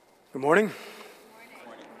Good morning.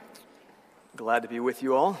 Glad to be with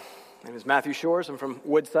you all. My name is Matthew Shores. I'm from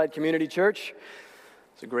Woodside Community Church.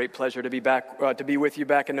 It's a great pleasure to be back, to be with you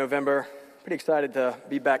back in November. Pretty excited to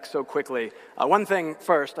be back so quickly. One thing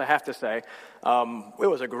first, I have to say, it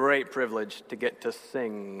was a great privilege to get to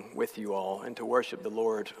sing with you all and to worship the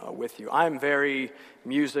Lord with you. I'm very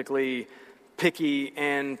musically picky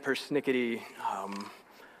and persnickety.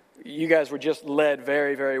 You guys were just led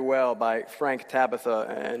very, very well by Frank,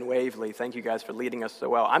 Tabitha, and Waverly. Thank you guys for leading us so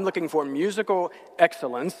well. I'm looking for musical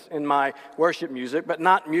excellence in my worship music, but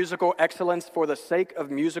not musical excellence for the sake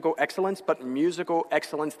of musical excellence, but musical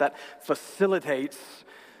excellence that facilitates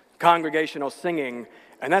congregational singing.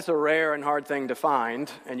 And that's a rare and hard thing to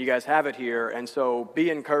find, and you guys have it here. And so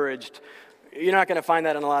be encouraged. You're not going to find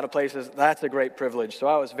that in a lot of places. That's a great privilege. So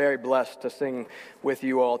I was very blessed to sing with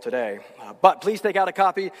you all today. But please take out a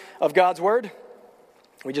copy of God's Word.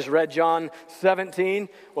 We just read John 17.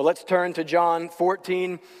 Well, let's turn to John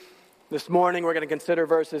 14. This morning, we're going to consider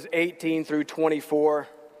verses 18 through 24.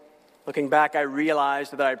 Looking back, I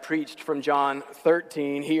realized that I preached from John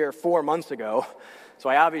 13 here 4 months ago. So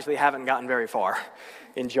I obviously haven't gotten very far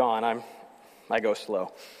in John. I go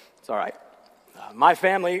slow. It's all right. My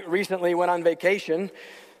family recently went on vacation.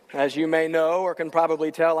 As you may know or can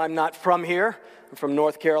probably tell, I'm not from here. I'm from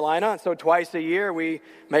North Carolina. So twice a year we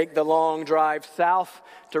make the long drive south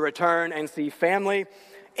to return and see family.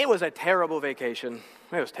 It was a terrible vacation.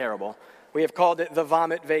 It was terrible. We have called it the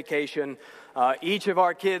vomit vacation. Each of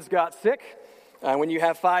our kids got sick. When you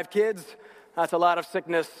have 5 kids, that's a lot of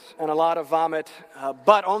sickness and a lot of vomit.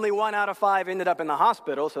 But only 1 out of 5 ended up in the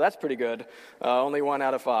hospital, so that's pretty good. Only 1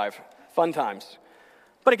 out of 5. Fun times.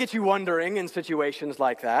 But it gets you wondering in situations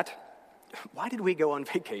like that, why did we go on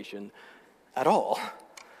vacation at all?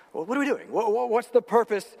 Well, what are we doing? What's the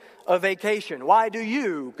purpose of vacation? Why do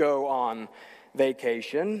you go on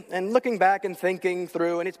vacation? And looking back and thinking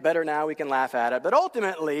through, and it's better now, we can laugh at it. But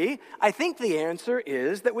ultimately, I think the answer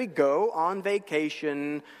is that we go on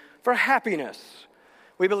vacation for happiness.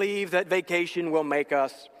 We believe that vacation will make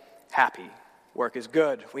us happy. Work is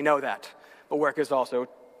good. We know that. But work is also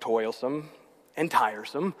toilsome and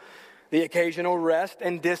tiresome. The occasional rest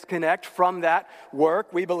and disconnect from that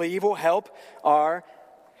work, we believe, will help our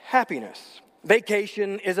happiness.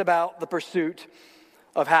 Vacation is about the pursuit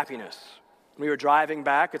of happiness. We were driving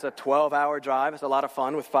back. It's a 12-hour drive. It's a lot of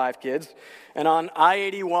fun with 5 kids. And on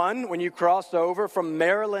I-81, when you cross over from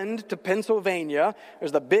Maryland to Pennsylvania,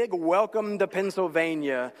 there's the big Welcome to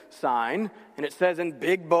Pennsylvania sign. And it says in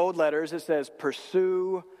big bold letters, it says,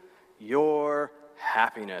 "Pursue your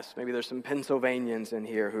happiness." Maybe there's some Pennsylvanians in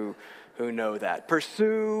here who know that.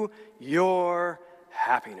 Pursue your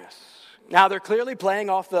happiness. Now, they're clearly playing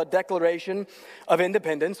off the Declaration of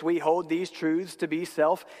Independence. We hold these truths to be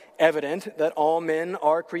self-evident, that all men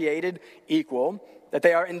are created equal, that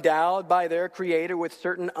they are endowed by their Creator with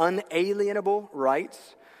certain unalienable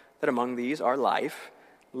rights, that among these are life,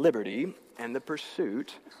 liberty, and the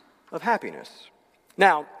pursuit of happiness.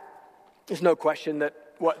 Now, there's no question that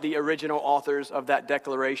what the original authors of that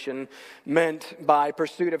declaration meant by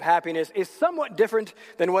pursuit of happiness is somewhat different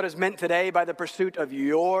than what is meant today by the pursuit of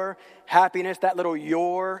your happiness. That little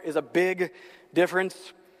 "your" is a big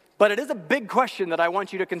difference. But it is a big question that I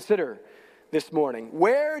want you to consider this morning.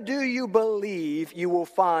 Where do you believe you will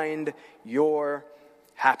find your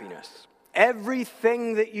happiness?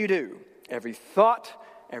 Everything that you do, every thought,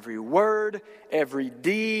 every word, every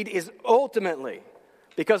deed is ultimately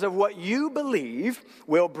because of what you believe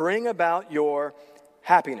will bring about your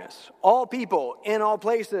happiness. All people, in all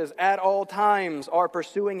places, at all times, are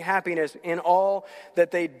pursuing happiness in all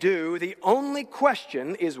that they do. The only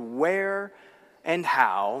question is where and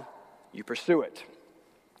how you pursue it.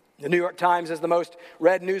 The New York Times is the most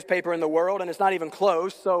read newspaper in the world, and it's not even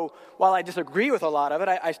close. So while I disagree with a lot of it,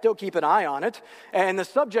 I still keep an eye on it. And the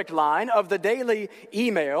subject line of the daily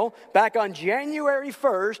email back on January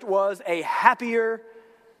 1st was "A Happier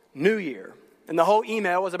New Year." And the whole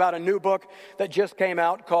email was about a new book that just came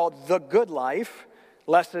out called The Good Life,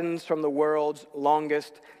 Lessons from the World's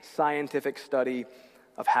Longest Scientific Study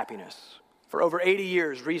of Happiness. For over 80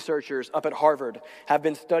 years, researchers up at Harvard have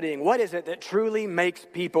been studying what is it that truly makes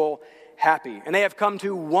people happy. And they have come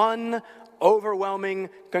to one overwhelming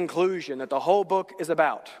conclusion that the whole book is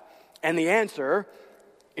about. And the answer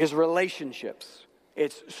is relationships.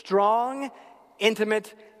 It's strong,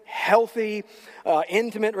 intimate, healthy,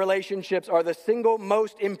 intimate relationships are the single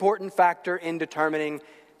most important factor in determining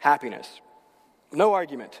happiness. No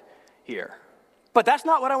argument here. But that's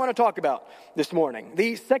not what I want to talk about this morning.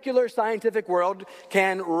 The secular scientific world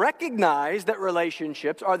can recognize that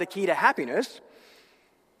relationships are the key to happiness,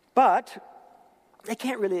 but they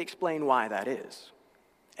can't really explain why that is.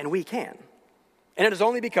 And we can. And it is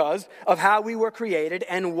only because of how we were created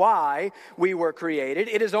and why we were created.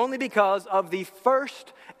 It is only because of the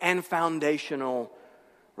first and foundational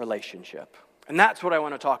relationship. And that's what I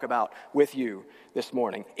want to talk about with you this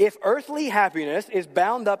morning. If earthly happiness is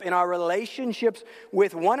bound up in our relationships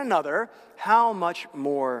with one another, how much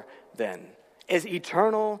more then is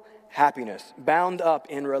eternal happiness bound up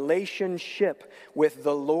in relationship with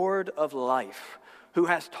the Lord of life, who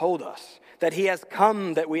has told us that he has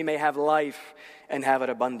come that we may have life and have it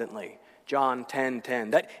abundantly. John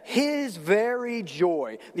 10:10, that his very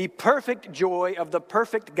joy, the perfect joy of the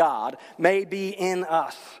perfect God, may be in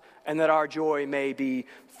us, and that our joy may be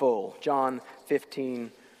full. John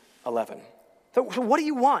 15:11. So what do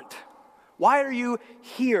you want? Why are you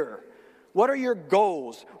here? What are your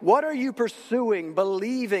goals? What are you pursuing,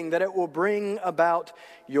 believing that it will bring about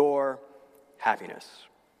your happiness?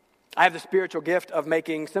 I have the spiritual gift of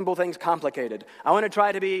making simple things complicated. I want to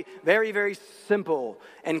try to be very, very simple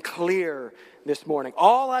and clear this morning.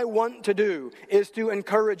 All I want to do is to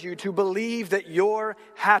encourage you to believe that your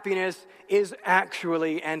happiness is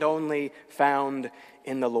actually and only found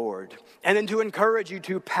in the Lord. And then to encourage you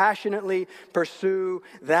to passionately pursue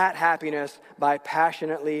that happiness by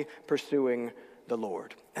passionately pursuing the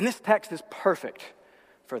Lord. And this text is perfect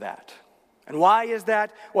for that. And why is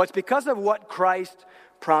that? Well, it's because of what Christ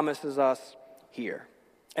promises us here.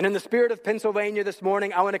 And in the spirit of Pennsylvania this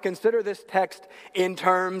morning, I want to consider this text in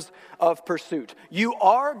terms of pursuit. You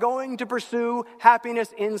are going to pursue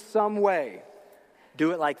happiness in some way.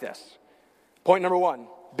 Do it like this. Point number one,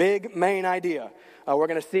 big main idea. We're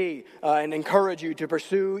going to see and encourage you to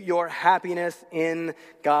pursue your happiness in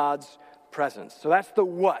God's presence. So that's the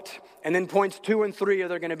what. And then points 2 and 3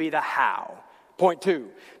 are going to be the how. Point 2,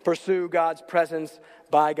 pursue God's presence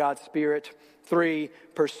by God's Spirit. 3,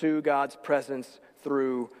 pursue God's presence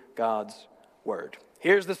through God's word.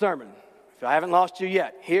 Here's the sermon. If I haven't lost you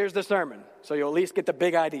yet, here's the sermon. So you'll at least get the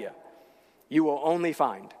big idea. You will only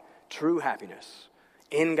find true happiness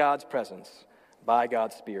in God's presence by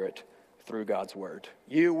God's Spirit through God's word.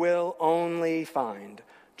 You will only find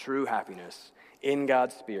true happiness in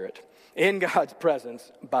God's Spirit, in God's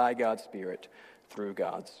presence by God's Spirit through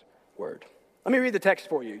God's word. Let me read the text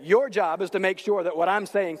for you. Your job is to make sure that what I'm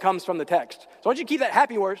saying comes from the text. So I want you to keep that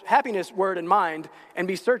happiness word in mind and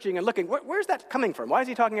be searching and looking. Where's that coming from? Why is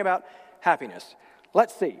he talking about happiness?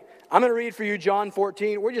 Let's see. I'm going to read for you John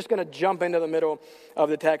 14. We're just going to jump into the middle of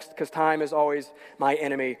the text because time is always my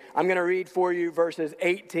enemy. I'm going to read for you verses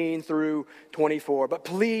 18 through 24. But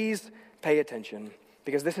please pay attention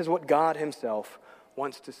because this is what God himself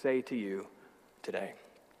wants to say to you today.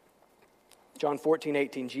 John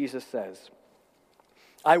 14:18, Jesus says,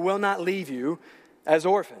 I will not leave you as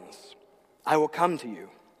orphans. I will come to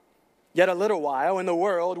you. Yet a little while, and the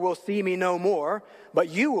world will see me no more, but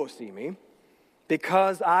you will see me.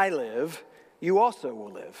 Because I live, you also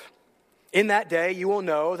will live. In that day you will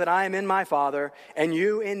know that I am in my Father, and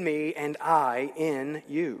you in me, and I in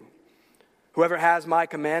you. Whoever has my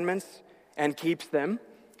commandments and keeps them,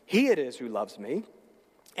 he it is who loves me.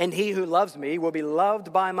 And he who loves me will be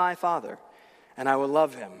loved by my Father, and I will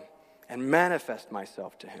love him and manifest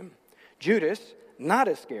myself to him. Judas, not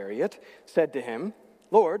Iscariot, said to him,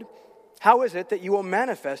 Lord, how is it that you will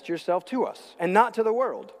manifest yourself to us and not to the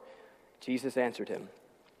world? Jesus answered him,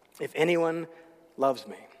 if anyone loves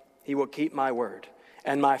me, he will keep my word,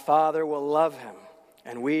 and my Father will love him,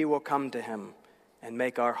 and we will come to him and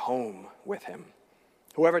make our home with him.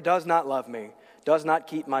 Whoever does not love me does not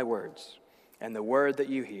keep my words, and the word that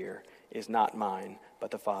you hear is not mine,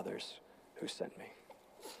 but the Father's who sent me.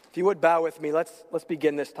 If you would bow with me, let's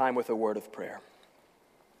begin this time with a word of prayer.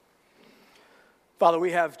 Father,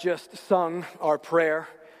 we have just sung our prayer,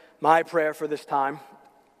 my prayer for this time.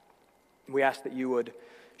 We ask that you would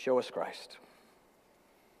show us Christ.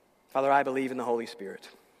 Father, I believe in the Holy Spirit.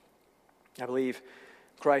 I believe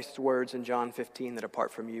Christ's words in John 15 that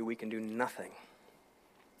apart from you we can do nothing.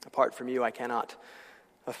 Apart from you I cannot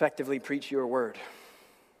effectively preach your word.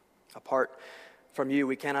 Apart from you,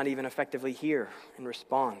 we cannot even effectively hear and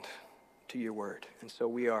respond to your word. And so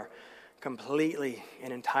we are completely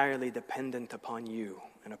and entirely dependent upon you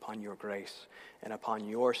and upon your grace and upon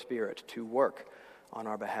your Spirit to work on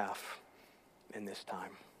our behalf in this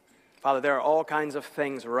time. Father, there are all kinds of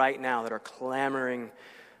things right now that are clamoring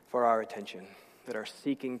for our attention, that are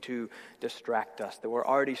seeking to distract us, that we're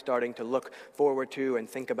already starting to look forward to and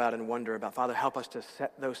think about and wonder about. Father, help us to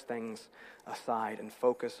set those things aside and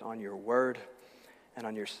focus on your word and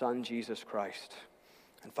on your Son, Jesus Christ.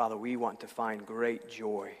 And Father, we want to find great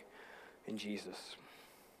joy in Jesus.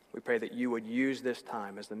 We pray that you would use this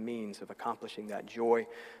time as the means of accomplishing that joy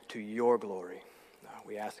to your glory.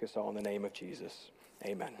 We ask this all in the name of Jesus.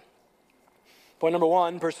 Amen. Point number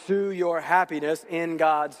 1, pursue your happiness in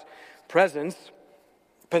God's presence.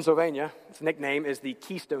 Pennsylvania, its nickname is the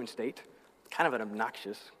Keystone State. Kind of an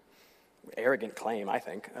obnoxious, arrogant claim, I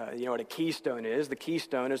think. You know what a keystone is? The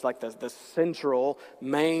keystone is like the central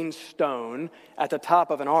main stone at the top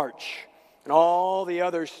of an arch. And all the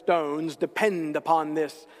other stones depend upon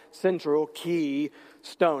this central key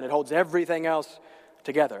stone. It holds everything else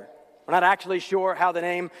together. We're not actually sure how the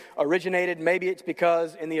name originated. Maybe it's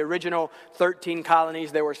because in the original 13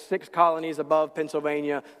 colonies, there were 6 colonies above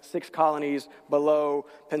Pennsylvania, 6 colonies below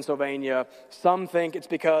Pennsylvania. Some think it's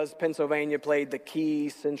because Pennsylvania played the key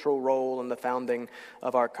central role in the founding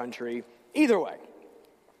of our country. Either way,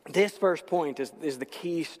 this first point is the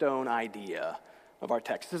keystone idea of our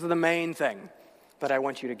text. This is the main thing that I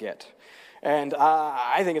want you to get. And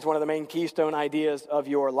I think it's one of the main keystone ideas of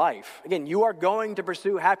your life. Again, you are going to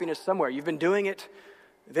pursue happiness somewhere. You've been doing it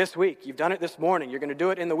this week. You've done it this morning. You're going to do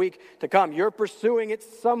it in the week to come. You're pursuing it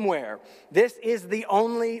somewhere. This is the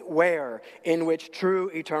only where in which true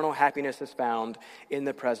eternal happiness is found, in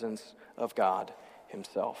the presence of God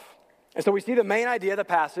himself. And so we see the main idea of the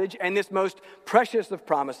passage and this most precious of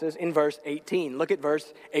promises in verse 18. Look at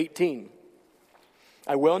verse 18.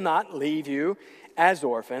 I will not leave you as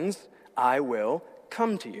orphans. I will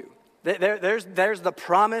come to you. There's the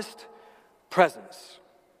promised presence.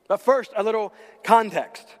 But first, a little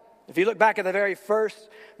context. If you look back at the very first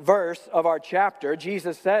verse of our chapter,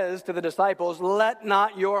 Jesus says to the disciples, let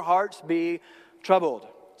not your hearts be troubled.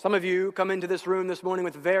 Some of you come into this room this morning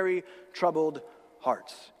with very troubled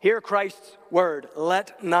hearts. Hear Christ's word,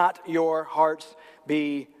 let not your hearts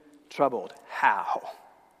be troubled. How?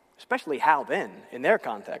 Especially how then, in their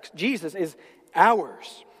context. Jesus is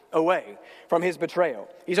hours away from his betrayal.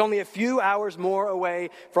 He's only a few hours more away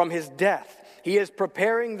from his death. He is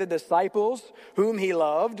preparing the disciples whom he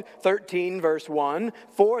loved, 13 verse 1,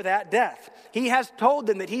 for that death. He has told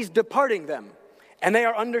them that he's departing them, and they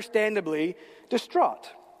are understandably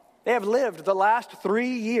distraught. They have lived the last 3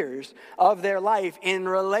 years of their life in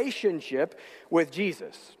relationship with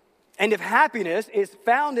Jesus. And if happiness is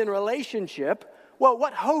found in relationship, well,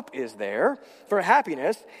 what hope is there for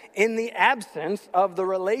happiness in the absence of the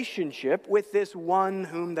relationship with this one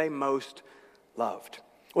whom they most loved?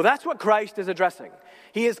 Well, that's what Christ is addressing.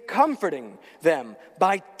 He is comforting them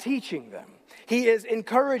by teaching them. He is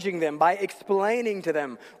encouraging them by explaining to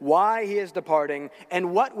them why he is departing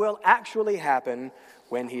and what will actually happen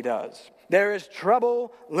when he does. There is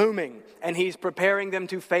trouble looming, and he's preparing them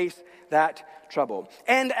to face that trouble.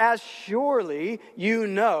 And as surely you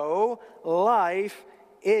know, life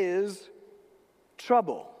is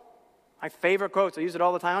trouble. My favorite quotes, I use it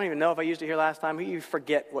all the time. I don't even know if I used it here last time. You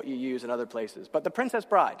forget what you use in other places. But The Princess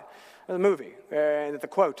Bride, the movie, the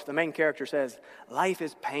quote, the main character says, life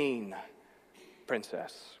is pain,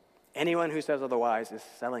 princess. Anyone who says otherwise is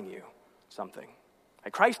selling you something.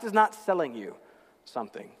 Christ is not selling you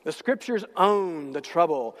something. The scriptures own the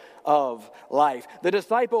trouble of life. The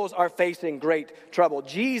disciples are facing great trouble.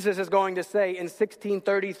 Jesus is going to say in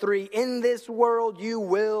 1633, in this world you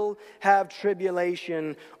will have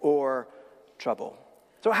tribulation or trouble.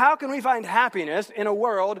 So how can we find happiness in a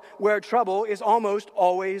world where trouble is almost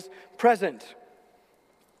always present?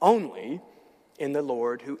 Only in the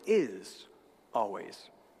Lord who is always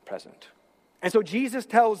present. And so Jesus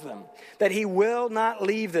tells them that he will not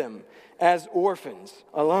leave them as orphans,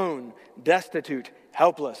 alone, destitute,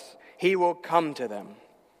 helpless. He will come to them.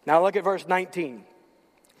 Now look at verse 19.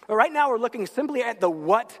 Right now we're looking simply at the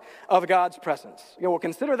what of God's presence. We'll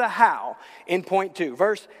consider the how in point 2.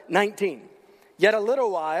 Verse 19. Yet a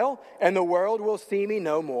little while, and the world will see me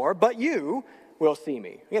no more, but you will see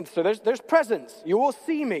me. Again, so there's presence. You will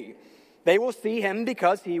see me. They will see him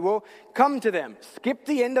because he will come to them. Skip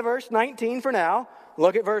the end of verse 19 for now.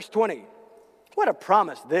 Look at verse 20. What a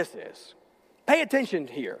promise this is. Pay attention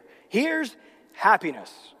here. Here's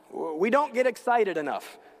happiness. We don't get excited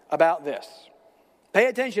enough about this. Pay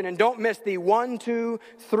attention and don't miss the 1, 2,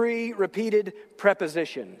 3 repeated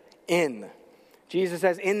preposition, in. Jesus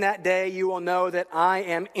says, in that day you will know that I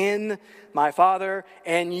am in my Father,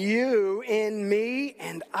 and you in me,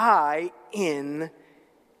 and I in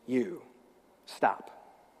you. Stop.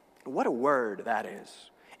 What a word that is.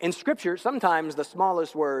 In Scripture, sometimes the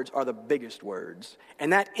smallest words are the biggest words.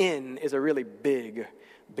 And that in is a really big,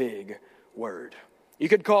 big word. You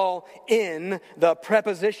could call in the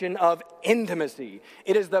preposition of intimacy.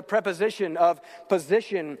 It is the preposition of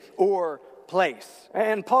position or place.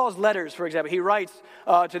 And Paul's letters, for example, he writes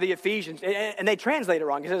to the Ephesians, and they translate it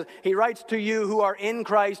wrong. He says, he writes to you who are in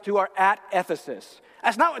Christ, who are at Ephesus.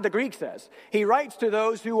 That's not what the Greek says. He writes to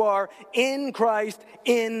those who are in Christ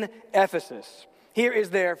in Ephesus. Here is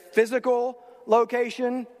their physical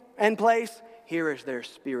location and place. Here is their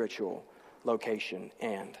spiritual location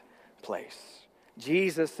and place.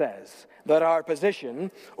 Jesus says that our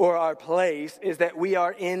position or our place is that we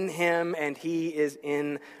are in him and he is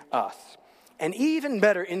in us. And even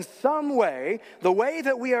better, in some way, the way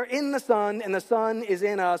that we are in the Son and the Son is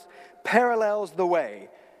in us parallels the way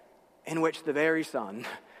in which the very Son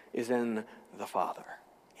is in the Father.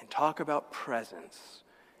 And talk about presence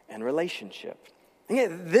and relationship. And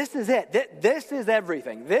yet, this is it. This is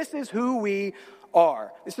everything. This is who we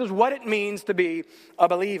are. This is what it means to be a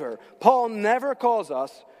believer. Paul never calls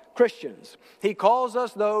us Christians. He calls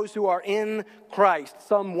us those who are in Christ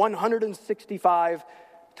some 165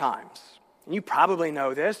 times. And you probably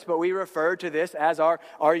know this, but we refer to this as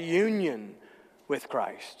our union with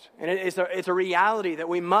Christ. And it's a reality that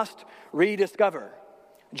we must rediscover.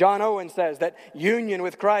 John Owen says that union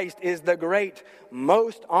with Christ is the great,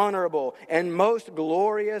 most honorable, and most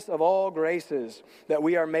glorious of all graces that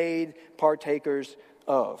we are made partakers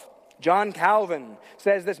of. John Calvin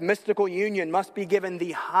says this mystical union must be given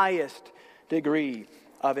the highest degree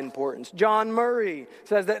of importance. John Murray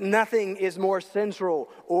says that nothing is more central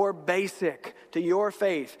or basic to your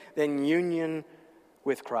faith than union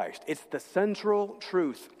with Christ. It's the central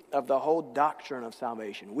truth of the whole doctrine of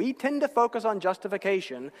salvation. We tend to focus on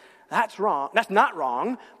justification. That's wrong. That's not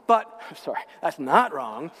wrong, but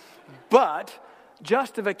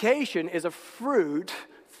justification is a fruit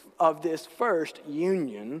of this first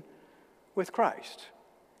union with Christ.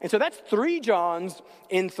 And so that's 3 Johns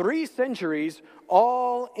in 3 centuries,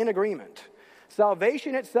 all in agreement.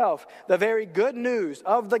 Salvation itself, the very good news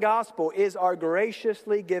of the gospel, is our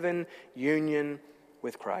graciously given union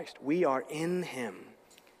with Christ. We are in him,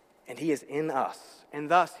 and he is in us, and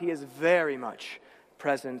thus he is very much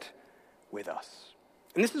present with us.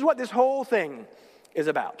 And this is what this whole thing is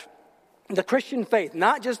about. The Christian faith,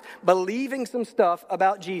 not just believing some stuff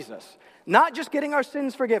about Jesus, not just getting our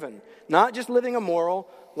sins forgiven, not just living a moral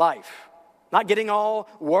life, not getting all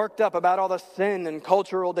worked up about all the sin and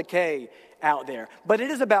cultural decay out there, but it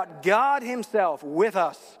is about God himself with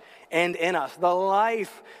us and in us, the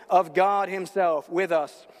life of God himself with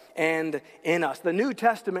us and in us. The New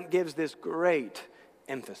Testament gives this great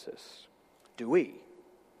emphasis. Do we?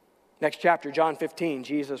 Next chapter, John 15,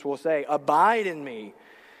 Jesus will say, "Abide in me,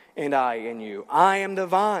 and I in you. I am the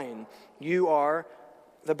vine, you are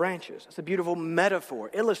the branches." It's a beautiful metaphor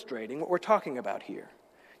illustrating what we're talking about here.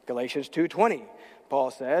 Galatians 2:20, Paul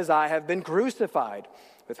says, "I have been crucified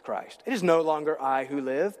with Christ. It is no longer I who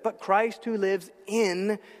live, but Christ who lives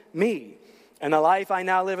in me. And the life I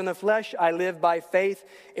now live in the flesh, I live by faith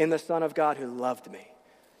in the Son of God who loved me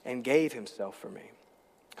and gave himself for me."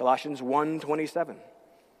 Colossians 1:27,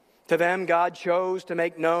 "To them God chose to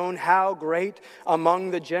make known how great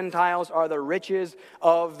among the Gentiles are the riches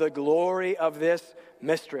of the glory of this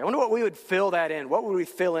mystery." I wonder what we would fill that in. What would we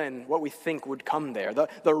fill in what we think would come there?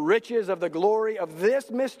 The riches of the glory of this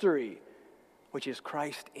mystery, which is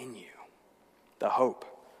Christ in you, the hope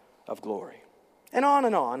of glory. And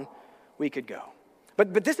on we could go.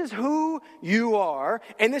 But this is who you are,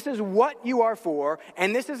 and this is what you are for,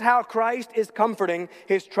 and this is how Christ is comforting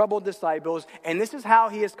his troubled disciples, and this is how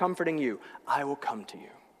he is comforting you. I will come to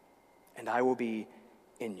you, and I will be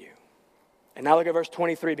in you. And now look at verse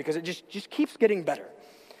 23, because it just keeps getting better.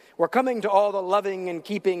 We're coming to all the loving and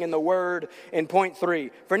keeping in the word in point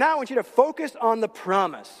 3. For now, I want you to focus on the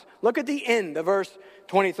promise. Look at the end of verse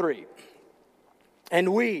 23.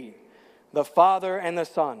 "And we, the Father and the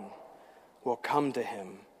Son, will come to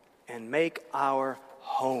him and make our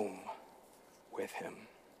home with him."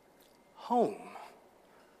 Home.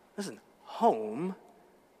 Listen, home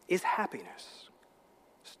is happiness.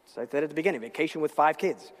 I said at the beginning, vacation with 5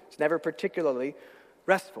 kids. It's never particularly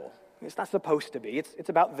restful. It's not supposed to be. It's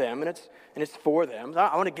about them, and it's for them.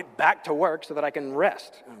 I want to get back to work so that I can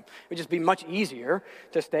rest. It would just be much easier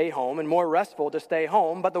to stay home and more restful to stay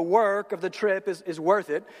home, but the work of the trip is worth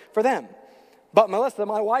it for them. But Melissa,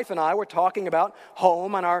 my wife, and I were talking about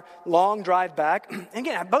home on our long drive back. And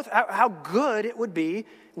again, both how good it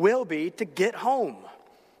will be to get home.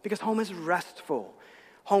 Because home is restful.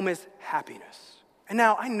 Home is happiness. And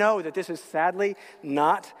now I know that this is sadly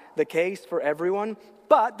not the case for everyone,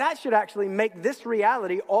 but that should actually make this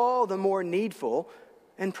reality all the more needful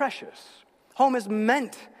and precious. Home is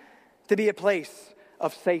meant to be a place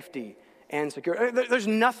of safety and security. There's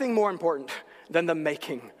nothing more important than the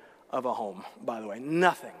making of a home, by the way.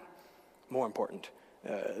 Nothing more important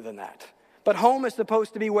than that. But home is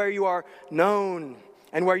supposed to be where you are known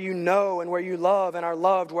and where you know and where you love and are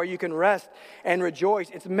loved, where you can rest and rejoice.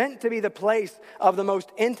 It's meant to be the place of the most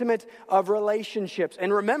intimate of relationships.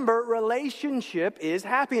 And remember, relationship is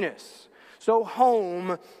happiness. So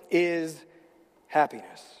home is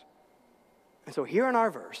happiness. And so here in our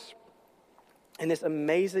verse, in this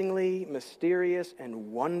amazingly mysterious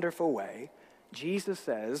and wonderful way, Jesus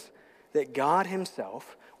says that God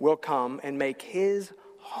himself will come and make his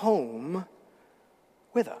home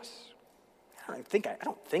with us. I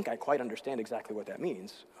don't think I quite understand exactly what that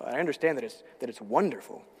means. I understand that it's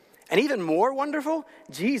wonderful. And even more wonderful,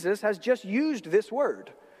 Jesus has just used this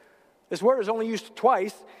word. This word is only used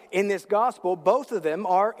twice in this gospel. Both of them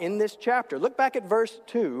are in this chapter. Look back at verse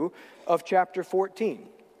 2 of chapter 14.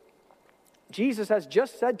 Jesus has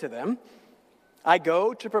just said to them, I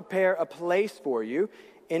go to prepare a place for you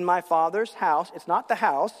in my Father's house. It's not the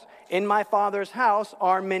house. In my Father's house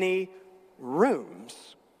are many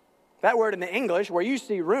rooms. That word in the English, where you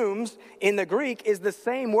see rooms, in the Greek is the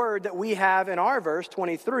same word that we have in our verse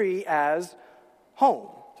 23 as home.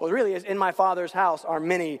 So it really is, in my Father's house are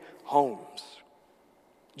many homes.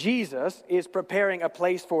 Jesus is preparing a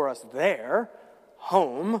place for us there,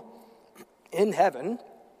 home, in heaven.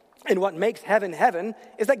 And what makes heaven heaven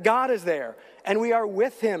is that God is there and we are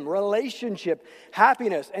with him, relationship,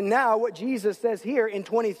 happiness. And now what Jesus says here in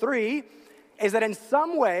 23 is that in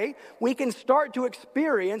some way we can start to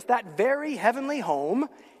experience that very heavenly home,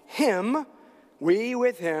 him, we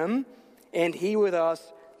with him, and he with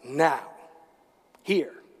us now,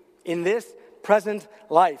 here, in this present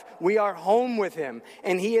life. We are home with him,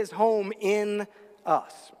 and he is home in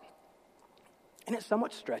us. And it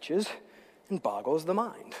somewhat stretches and boggles the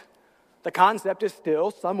mind. The concept is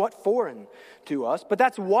still somewhat foreign to us, but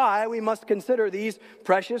that's why we must consider these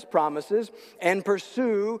precious promises and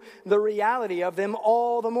pursue the reality of them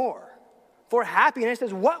all the more. For happiness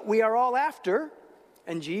is what we are all after,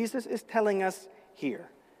 and Jesus is telling us here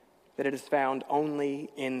that it is found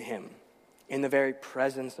only in him, in the very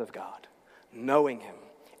presence of God, knowing him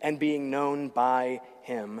and being known by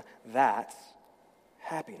him. That's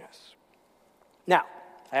happiness. Now,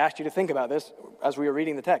 I asked you to think about this as we were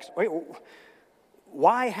reading the text. Wait,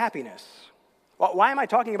 why happiness? Why am I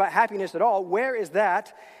talking about happiness at all? Where is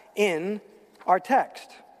that in our text?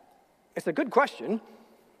 It's a good question,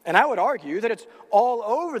 and I would argue that it's all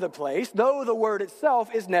over the place, though the word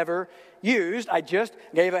itself is never used. I just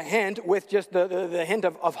gave a hint with just the hint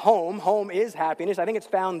of home. Home is happiness. I think it's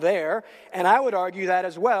found there, and I would argue that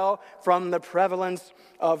as well from the prevalence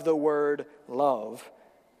of the word love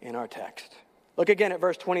in our text. Look again at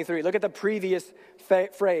verse 23. Look at the previous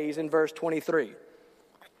phrase in verse 23.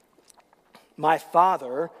 My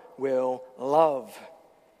Father will love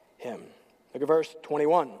him. Look at verse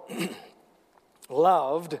 21.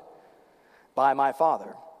 Loved by my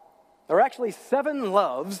Father. There are actually 7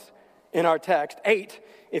 loves in our text, 8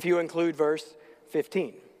 if you include verse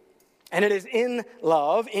 15. And it is in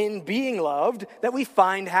love, in being loved, that we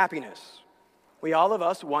find happiness. We all of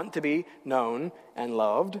us want to be known and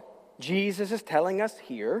loved. Jesus is telling us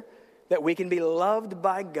here that we can be loved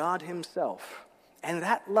by God himself. And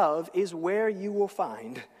that love is where you will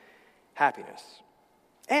find happiness.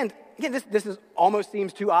 And again, this almost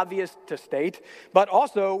seems too obvious to state, but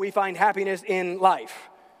also we find happiness in life.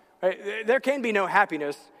 Right? There can be no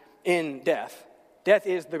happiness in death. Death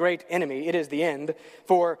is the great enemy. It is the end.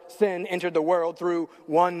 For sin entered the world through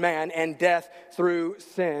one man, and death through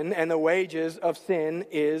sin, and the wages of sin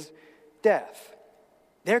is death.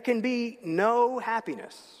 There can be no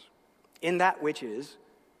happiness in that which is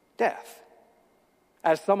death.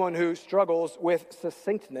 As someone who struggles with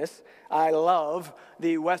succinctness, I love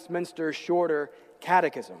the Westminster Shorter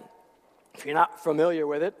Catechism. If you're not familiar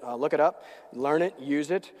with it, look it up, learn it,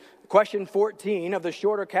 use it. Question 14 of the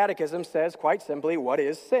Shorter Catechism says quite simply, what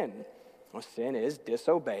is sin? Well, sin is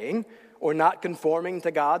disobeying or not conforming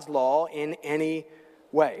to God's law in any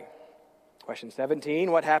way. Question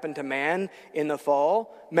 17, what happened to man in the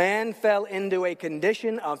fall? Man fell into a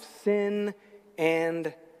condition of sin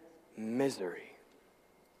and misery.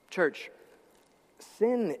 Church,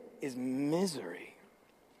 sin is misery.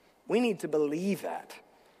 We need to believe that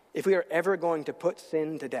if we are ever going to put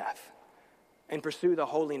sin to death and pursue the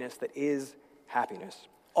holiness that is happiness.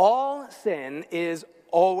 All sin is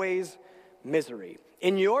always misery.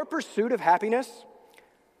 In your pursuit of happiness,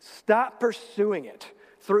 stop pursuing it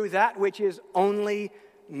through that which is only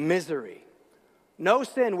misery. No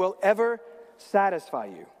sin will ever satisfy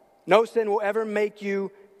you. No sin will ever make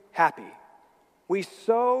you happy. We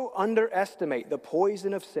so underestimate the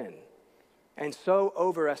poison of sin and so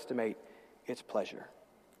overestimate its pleasure.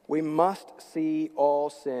 we must see all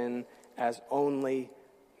sin as only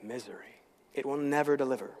misery. It will never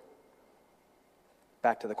deliver.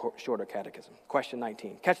 Back to the shorter catechism. Question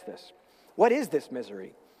 19. Catch this. What is this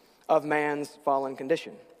misery of man's fallen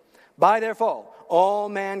condition? By their fall, all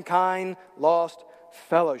mankind lost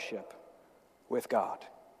fellowship with God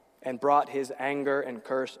and brought his anger and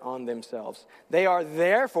curse on themselves. They are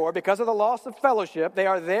therefore, because of the loss of fellowship, they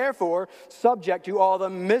are therefore subject to all the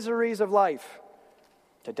miseries of life,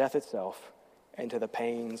 to death itself, and to the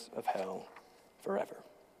pains of hell forever.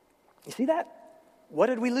 You see that? What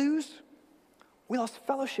did we lose? We lost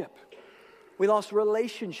fellowship. We lost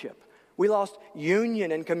relationship. We lost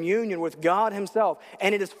union and communion with God himself.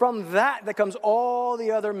 And it is from that that comes all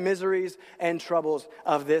the other miseries and troubles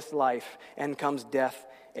of this life, and comes death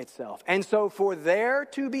itself. And so for there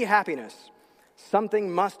to be happiness,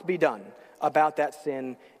 something must be done about that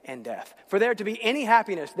sin and death. For there to be any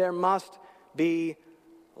happiness, there must be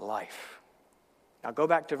life. Now go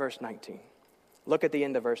back to verse 19. Look at the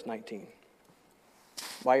end of verse 19.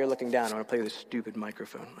 While you're looking down, I want to play with this stupid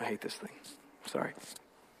microphone. I hate this thing. Sorry.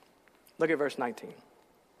 Look at verse 19.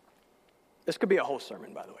 This could be a whole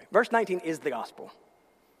sermon, by the way. Verse 19 is the gospel.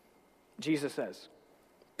 Jesus says,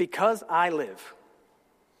 "Because I live,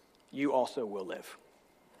 you also will live."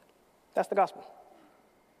 That's the gospel.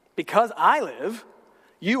 Because I live,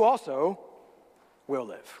 you also will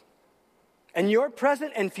live. And your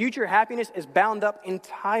present and future happiness is bound up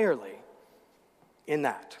entirely in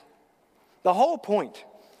that. The whole point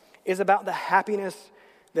is about the happiness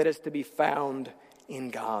that is to be found in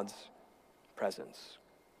God's presence.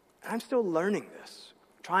 I'm still learning this,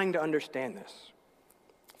 trying to understand this.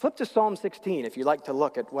 Flip to Psalm 16 if you'd like to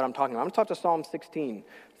look at what I'm talking about. I'm going to talk to Psalm 16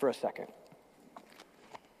 for a second.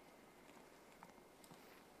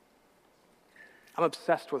 I'm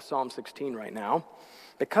obsessed with Psalm 16 right now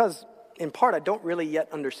because, in part, I don't really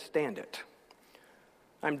yet understand it.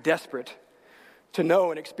 I'm desperate to know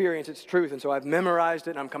and experience its truth, and so I've memorized it,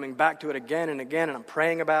 and I'm coming back to it again and again, and I'm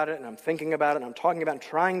praying about it, and I'm thinking about it, and I'm talking about it, and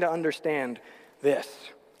trying to understand this.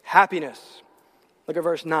 Happiness. Look at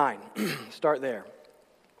verse 9. Start there.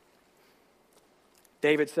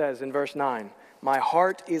 David says in verse 9, "My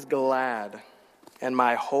heart is glad, and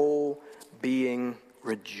my whole being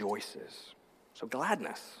rejoices." So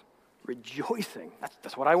gladness, rejoicing,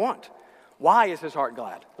 that's what I want. Why is his heart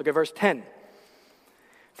glad? Look at verse 10.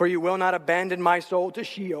 "For you will not abandon my soul to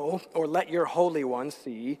Sheol, or let your Holy One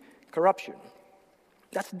see corruption."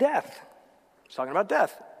 That's death. It's talking about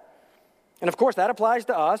death. And of course that applies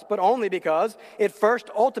to us, but only because it first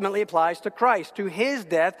ultimately applies to Christ, to his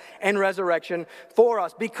death and resurrection for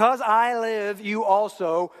us. Because I live, you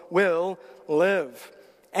also will live.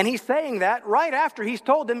 And he's saying that right after he's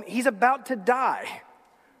told them he's about to die.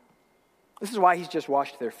 This is why he's just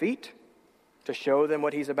washed their feet, to show them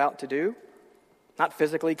what he's about to do. Not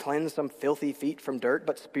physically cleanse some filthy feet from dirt,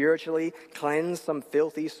 but spiritually cleanse some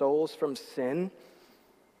filthy souls from sin.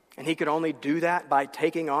 And he could only do that by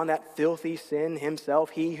taking on that filthy sin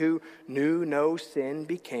himself. He who knew no sin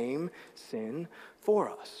became sin for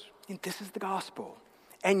us. And this is the gospel.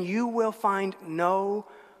 And you will find no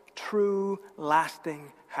true,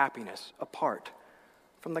 lasting happiness apart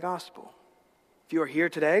from the gospel. If you are here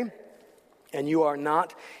today and you are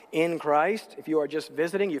not in Christ, if you are just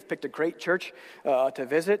visiting, you've picked a great church to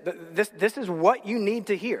visit, this is what you need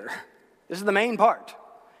to hear. This is the main part.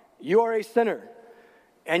 You are a sinner,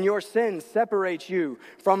 and your sin separates you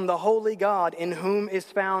from the holy God in whom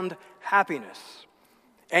is found happiness.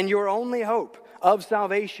 And your only hope of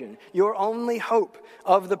salvation, your only hope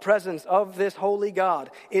of the presence of this holy God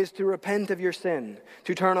is to repent of your sin,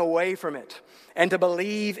 to turn away from it, and to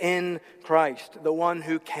believe in Christ, the one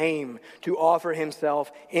who came to offer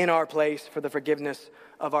himself in our place for the forgiveness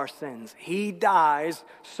of our sins. He dies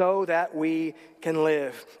so that we can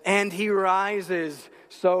live, and he rises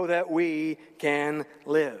so that we can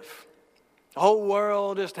live. The whole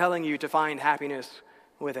world is telling you to find happiness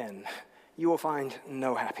within. You will find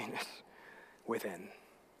no happiness within,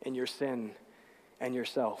 in your sin and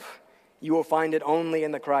yourself. You will find it only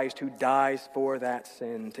in the Christ who dies for that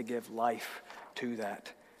sin to give life to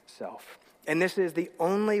that self. And this is the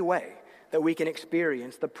only way that we can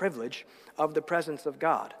experience the privilege of the presence of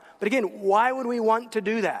God. But again, why would we want to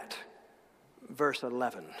do that? Verse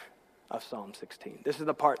 11 of Psalm 16. This is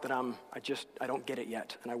the part that I don't get it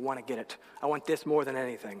yet, and I want to get it. I want this more than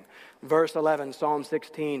anything. Verse 11, Psalm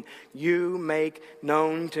 16, "You make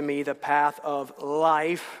known to me the path of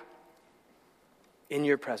life. In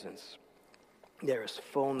your presence there is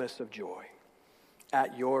fullness of joy.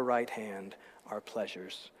 At your right hand are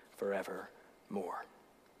pleasures forevermore."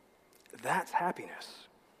 That's happiness.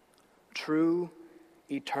 True,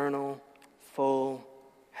 eternal, full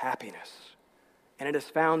happiness. And it is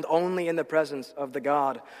found only in the presence of the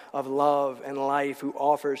God of love and life who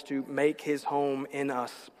offers to make his home in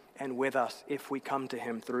us and with us if we come to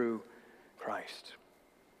him through Christ.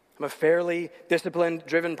 I'm a fairly disciplined,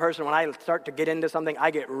 driven person. When I start to get into something,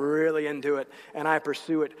 I get really into it and I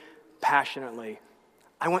pursue it passionately.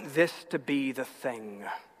 I want this to be the thing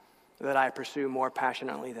that I pursue more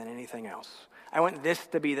passionately than anything else. I want this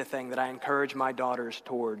to be the thing that I encourage my daughters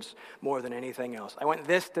towards more than anything else. I want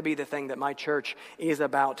this to be the thing that my church is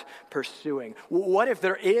about pursuing. What if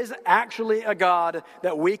there is actually a God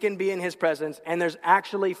that we can be in his presence and there's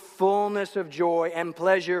actually fullness of joy and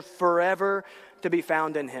pleasure forever to be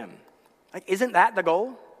found in him? Like, isn't that the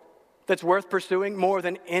goal that's worth pursuing more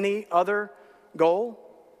than any other goal?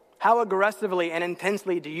 How aggressively and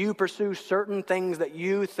intensely do you pursue certain things that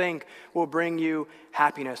you think will bring you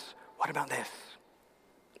happiness? What about this?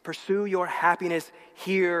 Pursue your happiness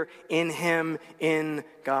here in him, in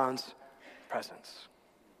God's presence.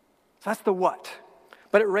 So that's the what.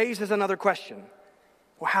 But it raises another question.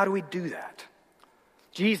 Well, how do we do that?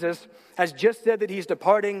 Jesus has just said that he's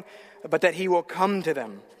departing, but that he will come to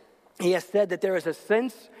them. He has said that there is a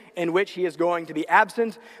sense in which he is going to be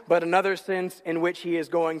absent, but another sense in which he is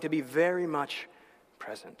going to be very much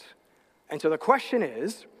present. And so the question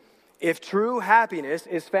is, if true happiness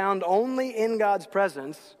is found only in God's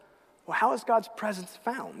presence, well, how is God's presence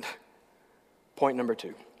found? Point number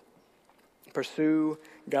 2. Pursue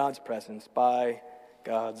God's presence by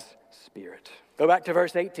God's Spirit. Go back to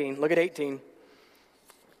verse 18. Look at 18.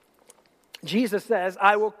 Jesus says,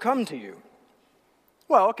 I will come to you.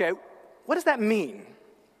 Well, okay, what does that mean?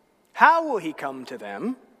 How will he come to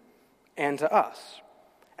them and to us?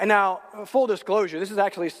 And now, full disclosure, this is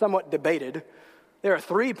actually somewhat debated. There are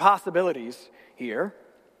 3 possibilities here.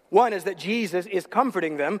 One is that Jesus is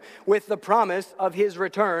comforting them with the promise of his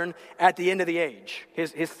return at the end of the age,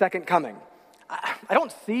 his second coming. I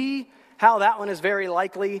don't see how that one is very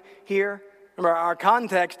likely here. Remember, our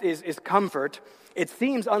context is comfort. It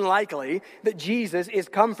seems unlikely that Jesus is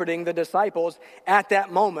comforting the disciples at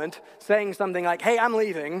that moment, saying something like, hey, I'm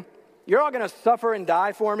leaving. You're all going to suffer and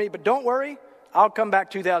die for me, but don't worry. I'll come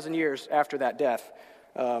back 2,000 years after that death.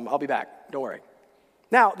 I'll be back. Don't worry.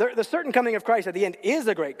 Now, the certain coming of Christ at the end is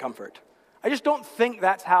a great comfort. I just don't think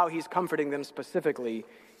that's how he's comforting them specifically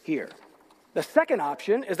here. The second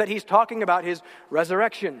option is that he's talking about his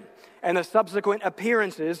resurrection and the subsequent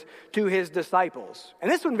appearances to his disciples.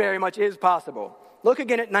 And this one very much is possible. Look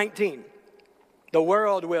again at 19. The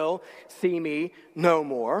world will see me no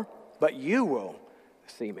more, but you will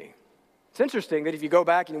see me. It's interesting that if you go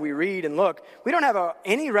back and we read and look, we don't have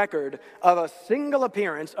any record of a single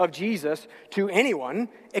appearance of Jesus to anyone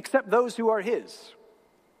except those who are his.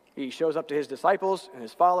 He shows up to his disciples and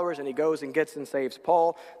his followers, and he goes and gets and saves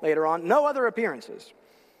Paul later on. No other appearances.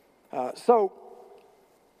 So,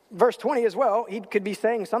 verse 20 as well, he could be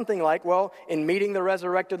saying something like, well, in meeting the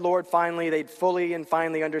resurrected Lord finally, they'd fully and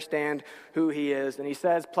finally understand who he is. And he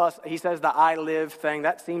says the I live thing.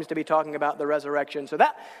 That seems to be talking about the resurrection. So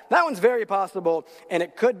that one's very possible, and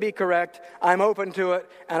it could be correct. I'm open to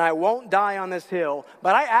it, and I won't die on this hill.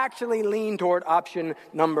 But I actually lean toward option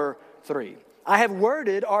number 3. I have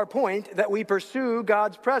worded our point that we pursue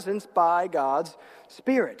God's presence by God's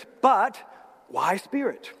Spirit. But why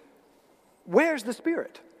Spirit? Where's the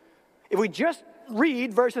Spirit? If we just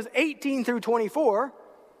read verses 18 through 24,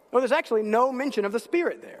 well, there's actually no mention of the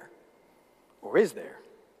Spirit there. Or is there?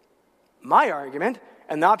 My argument,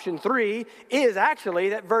 and option 3, is actually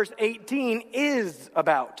that verse 18 is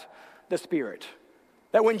about the Spirit.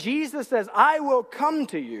 That when Jesus says, I will come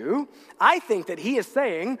to you, I think that he is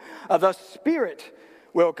saying, the Spirit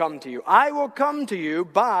will come to you. I will come to you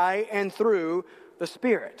by and through the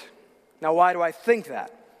Spirit. Now, why do I think that?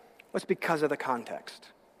 Well, it's because of the context.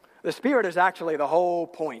 The Spirit is actually the whole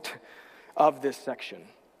point of this section.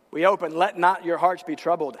 We open, let not your hearts be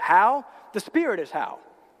troubled. How? The Spirit is how.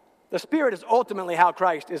 The Spirit is ultimately how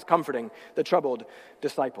Christ is comforting the troubled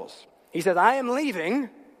disciples. He says, I am leaving,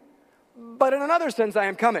 but in another sense, I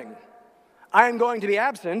am coming. I am going to be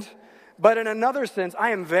absent, but in another sense,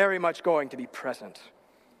 I am very much going to be present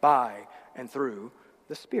by and through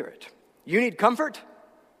the Spirit. You need comfort?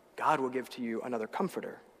 God will give to you another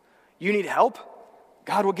comforter. You need help?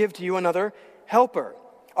 God will give to you another helper.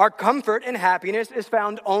 Our comfort and happiness is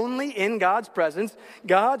found only in God's presence.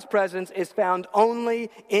 God's presence is found only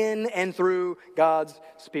in and through God's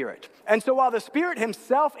Spirit. And so while the Spirit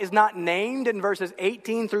himself is not named in verses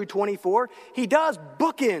 18 through 24, he does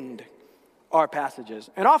bookend our passages.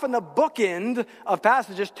 And often the bookend of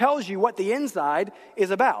passages tells you what the inside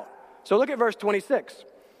is about. So look at verse 26.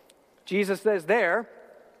 Jesus says there,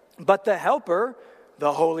 But the Helper,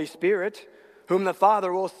 the Holy Spirit, whom the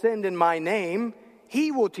Father will send in my name,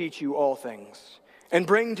 he will teach you all things and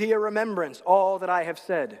bring to your remembrance all that I have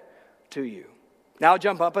said to you. Now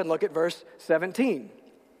jump up and look at verse 17.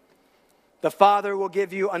 The Father will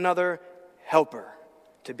give you another helper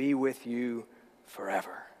to be with you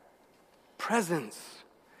forever. Presence.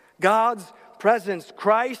 God's presence,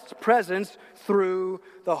 Christ's presence through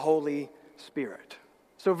the Holy Spirit.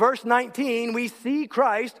 So verse 19, we see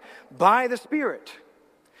Christ by the Spirit.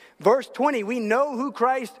 Verse 20, we know who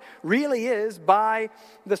Christ really is by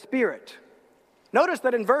the Spirit. Notice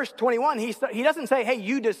that in verse 21, he doesn't say, hey,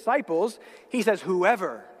 you disciples. He says,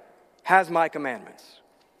 whoever has my commandments.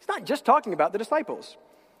 He's not just talking about the disciples.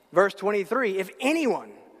 Verse 23, if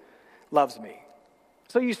anyone loves me.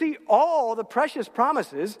 So you see, all the precious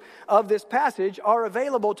promises of this passage are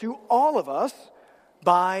available to all of us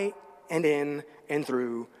by and in and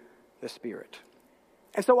through the Spirit.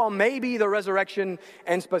 And so while maybe the resurrection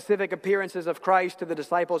and specific appearances of Christ to the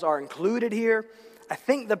disciples are included here, I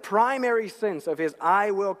think the primary sense of his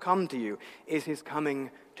I will come to you is his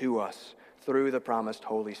coming to us through the promised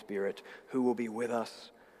Holy Spirit who will be with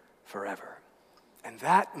us forever. And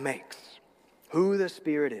that makes who the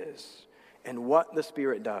Spirit is and what the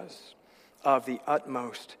Spirit does of the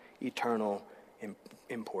utmost eternal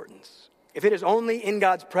importance. If it is only in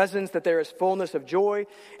God's presence that there is fullness of joy,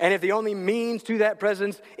 and if the only means to that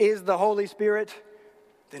presence is the Holy Spirit,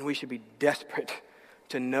 then we should be desperate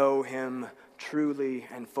to know him truly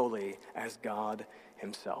and fully as God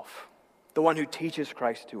himself. The one who teaches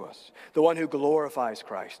Christ to us, the one who glorifies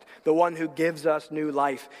Christ, the one who gives us new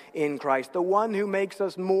life in Christ, the one who makes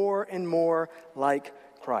us more and more like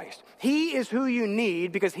Christ. He is who you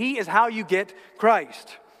need because he is how you get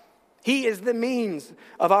Christ. He is the means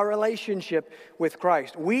of our relationship with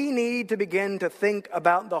Christ. We need to begin to think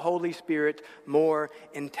about the Holy Spirit more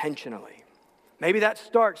intentionally. Maybe that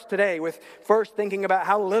starts today with first thinking about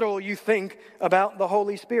how little you think about the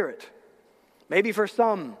Holy Spirit. Maybe for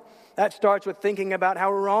some, that starts with thinking about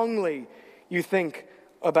how wrongly you think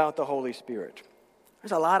about the Holy Spirit.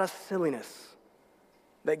 There's a lot of silliness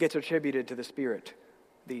that gets attributed to the Spirit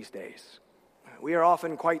these days. We are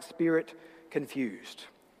often quite Spirit confused.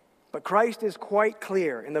 But Christ is quite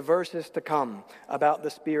clear in the verses to come about the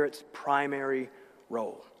Spirit's primary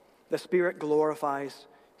role. The Spirit glorifies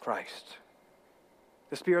Christ.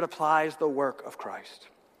 The Spirit applies the work of Christ.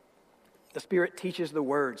 The Spirit teaches the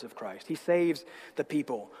words of Christ. He saves the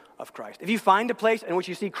people of Christ. If you find a place in which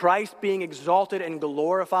you see Christ being exalted and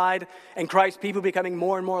glorified, and Christ's people becoming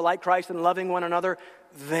more and more like Christ and loving one another,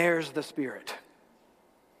 there's the Spirit.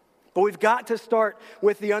 But we've got to start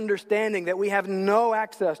with the understanding that we have no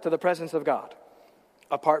access to the presence of God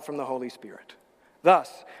apart from the Holy Spirit.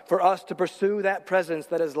 Thus, for us to pursue that presence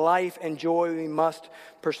that is life and joy, we must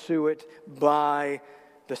pursue it by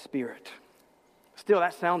the Spirit. Still,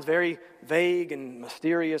 that sounds very vague and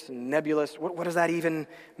mysterious and nebulous. What does that even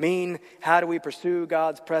mean? How do we pursue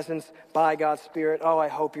God's presence by God's Spirit? Oh, I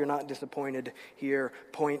hope you're not disappointed here.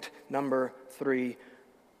 Point number 3,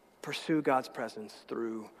 pursue God's presence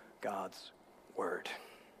through God's Word.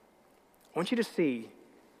 I want you to see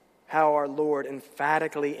how our Lord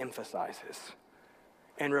emphatically emphasizes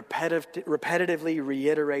and repetitively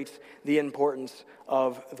reiterates the importance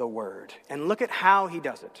of the Word. And look at how he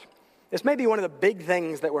does it. This may be one of the big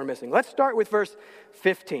things that we're missing. Let's start with verse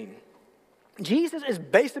 15. Jesus is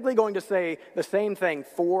basically going to say the same thing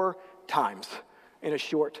 4 times in a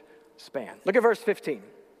short span. Look at verse 15.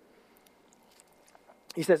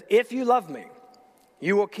 He says, if you love me,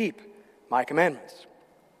 you will keep my commandments.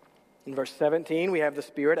 In verse 17, we have the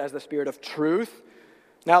Spirit as the Spirit of truth.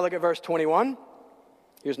 Now look at verse 21.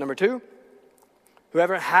 Here's number 2.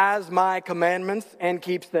 Whoever has my commandments and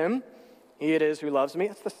keeps them, he it is who loves me.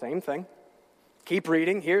 It's the same thing. Keep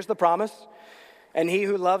reading. Here's the promise. And he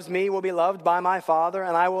who loves me will be loved by my Father,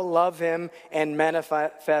 and I will love him and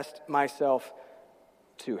manifest myself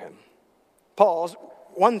to him. Pause.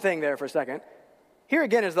 One thing there for a second. Here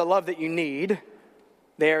again is the love that you need.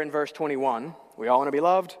 There in verse 21, we all want to be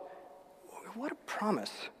loved. What a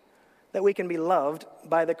promise that we can be loved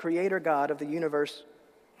by the Creator God of the universe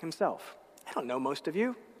himself. I don't know most of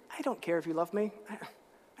you. I don't care if you love me.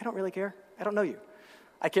 I don't really care. I don't know you.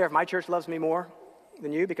 I care if my church loves me more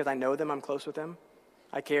than you because I know them, I'm close with them.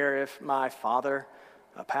 I care if my father,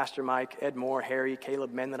 Pastor Mike, Ed Moore, Harry,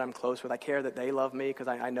 Caleb, men that I'm close with, I care that they love me because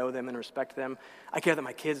I know them and respect them. I care that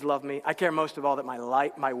my kids love me. I care most of all that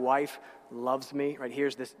my wife loves me. Right?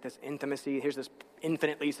 Here's this intimacy. Here's this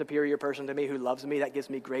infinitely superior person to me who loves me. That gives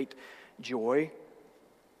me great joy.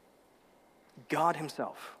 God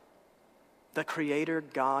himself, the Creator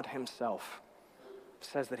God himself,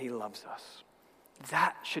 says that he loves us.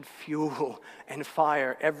 That should fuel and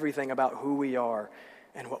fire everything about who we are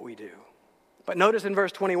and what we do. But notice in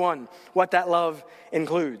verse 21 what that love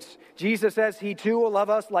includes. Jesus says he too will love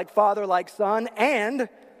us like Father, like Son, and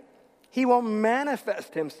he will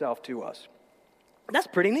manifest himself to us. That's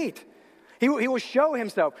pretty neat. He will show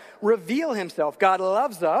himself, reveal himself. God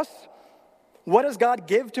loves us. What does God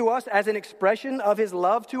give to us as an expression of his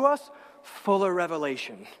love to us? Fuller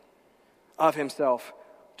revelation of himself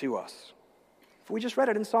to us. We just read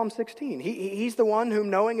it in Psalm 16. He's the one whom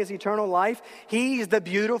knowing is eternal life. He's the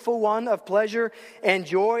beautiful one of pleasure and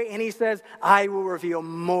joy. And he says, I will reveal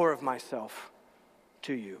more of myself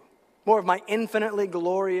to you. More of my infinitely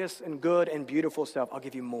glorious and good and beautiful self. I'll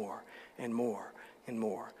give you more and more and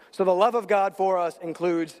more. So the love of God for us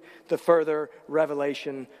includes the further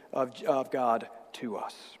revelation of God to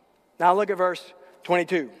us. Now look at verse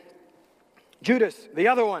 22. Judas, the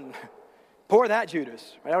other one. Poor that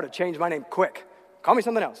Judas. I would have changed my name quick. Call me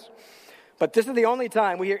something else. But this is the only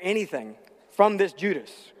time we hear anything from this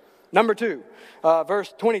Judas. Number 2,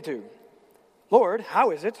 verse 22. Lord,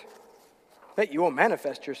 how is it that you will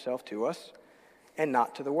manifest yourself to us and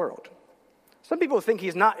not to the world? Some people think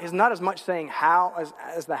he's not as much saying how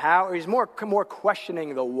as the how, or he's more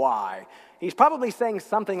questioning the why. He's probably saying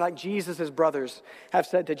something like Jesus' brothers have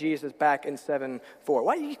said to Jesus back in 7:4.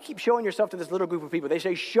 Why do you keep showing yourself to this little group of people? They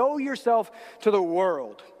say, show yourself to the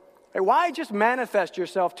world. Why just manifest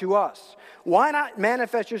yourself to us? Why not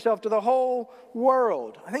manifest yourself to the whole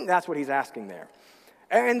world? I think that's what he's asking there.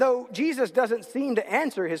 And though Jesus doesn't seem to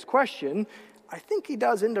answer his question, I think he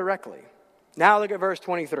does indirectly. Now look at verse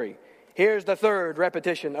 23. Here's the third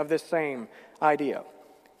repetition of this same idea.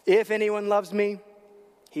 If anyone loves me,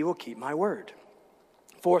 he will keep my word.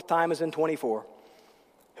 Fourth time is in 24.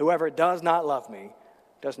 Whoever does not love me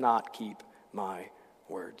does not keep my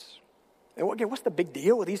words. And what's the big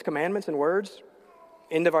deal with these commandments and words?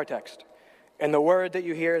 End of our text. And the word that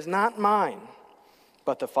you hear is not mine,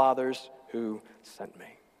 but the Father's who sent me.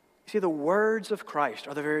 You see, the words of Christ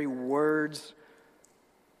are the very words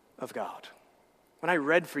of God. When I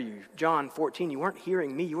read for you John 14, you weren't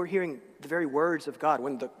hearing me, you were hearing the very words of God.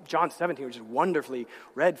 When John 17 was just wonderfully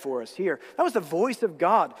read for us here, that was the voice of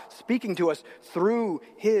God speaking to us through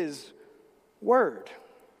his word.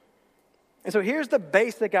 And so here's the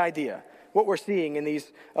basic idea, what we're seeing in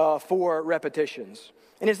these 4 repetitions.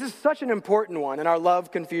 And this is such an important one in our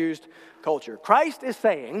love-confused culture. Christ is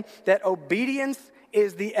saying that obedience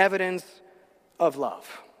is the evidence of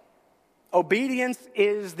love. Obedience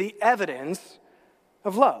is the evidence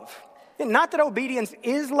of love. And not that obedience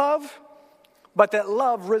is love, but that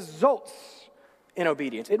love results in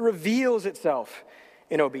obedience. It reveals itself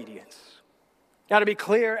in obedience. Now, to be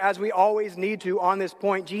clear, as we always need to on this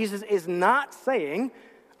point, Jesus is not saying,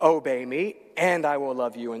 obey me and I will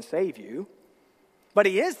love you and save you. But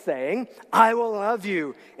he is saying, I will love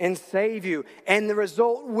you and save you, and the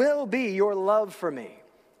result will be your love for me,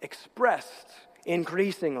 expressed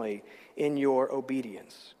increasingly in your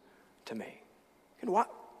obedience to me. And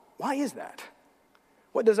why is that?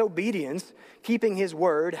 What does obedience, keeping his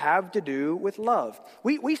word, have to do with love?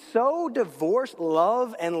 We so divorce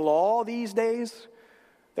love and law these days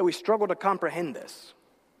that we struggle to comprehend this.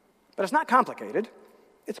 But it's not complicated.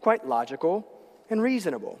 It's quite logical and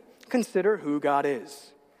reasonable. Consider who God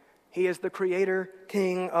is. He is the creator,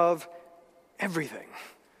 king of everything.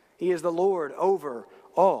 He is the Lord over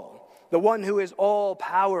all, the one who is all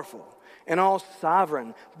powerful and all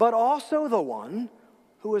sovereign, but also the one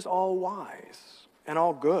who is all wise and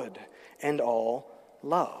all good and all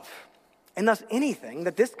love. And thus anything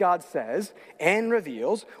that this God says and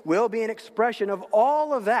reveals will be an expression of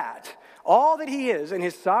all of that, all that he is in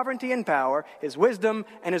his sovereignty and power, his wisdom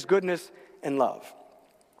and his goodness and love.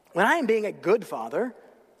 When I am being a good father,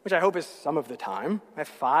 which I hope is some of the time, I have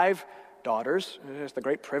 5 daughters, it's the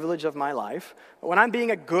great privilege of my life. But when I'm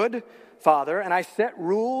being a good father and I set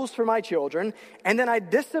rules for my children and then I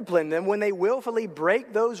discipline them when they willfully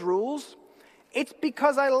break those rules, it's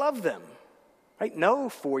because I love them. Right? No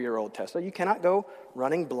 4-year-old Tessa, you cannot go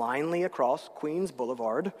running blindly across Queens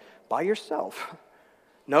Boulevard by yourself.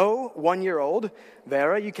 No 1-year-old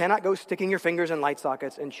Vera, you cannot go sticking your fingers in light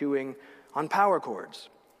sockets and chewing on power cords.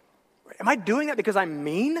 Am I doing that because I'm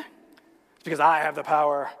mean? It's because I have the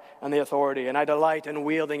power and the authority and I delight in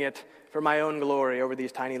wielding it for my own glory over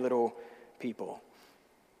these tiny little people.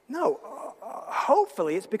 No,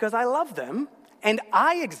 hopefully it's because I love them and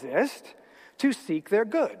I exist to seek their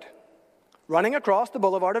good. Running across the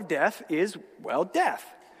boulevard of death is, well, death.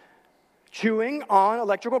 Chewing on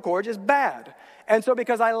electrical cords is bad. And so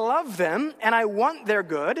because I love them and I want their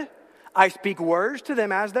good, I speak words to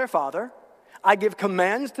them as their father, I give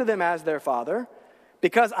commands to them as their father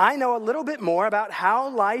because I know a little bit more about how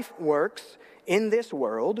life works in this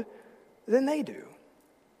world than they do.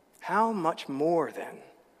 How much more then,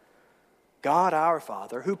 God our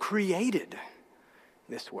Father, who created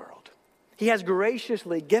this world. He has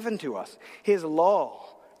graciously given to us his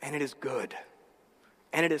law, and it is good.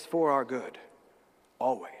 And it is for our good,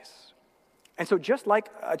 always. And so just like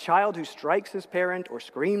a child who strikes his parent or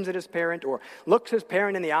screams at his parent or looks his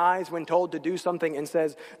parent in the eyes when told to do something and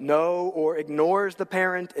says no, or ignores the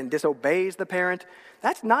parent and disobeys the parent,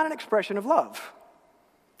 that's not an expression of love.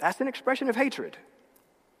 That's an expression of hatred.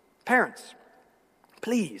 Parents,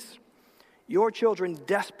 please, your children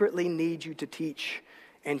desperately need you to teach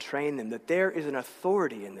and train them that there is an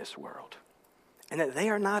authority in this world and that they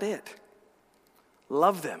are not it.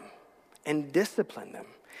 Love them and discipline them.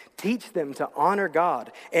 Teach them to honor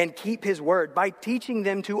God and keep his word by teaching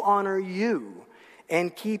them to honor you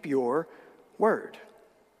and keep your word.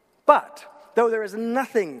 But though there is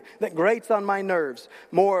nothing that grates on my nerves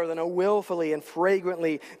more than a willfully and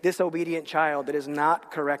flagrantly disobedient child that is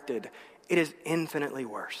not corrected, it is infinitely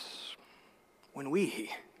worse when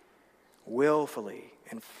we willfully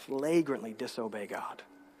and flagrantly disobey God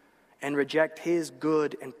and reject his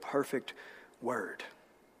good and perfect word.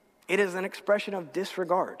 It is an expression of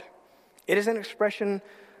disregard. It is an expression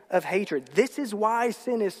of hatred. This is why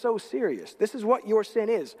sin is so serious. This is what your sin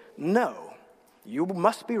is. No, you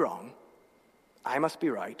must be wrong. I must be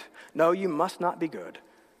right. No, you must not be good.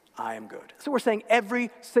 I am good. So we're saying every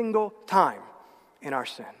single time in our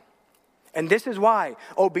sin. And this is why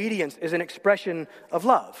obedience is an expression of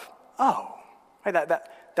love. Oh, hey,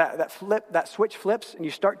 that switch flips and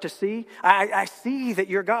you start to see. I see that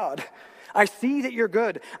you're God. I see that you're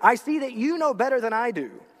good. I see that you know better than I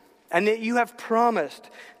do. And that you have promised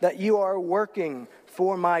that you are working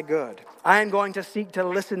for my good. I am going to seek to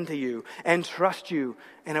listen to you and trust you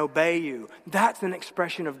and obey you. That's an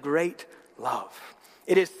expression of great love.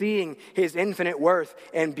 It is seeing his infinite worth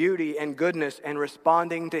and beauty and goodness and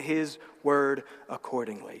responding to his word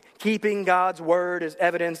accordingly. Keeping God's word is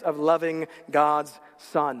evidence of loving God's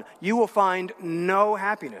Son. You will find no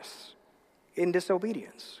happiness in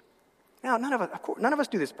disobedience. Now, none of us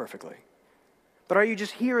do this perfectly. But are you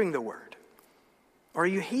just hearing the word? Or are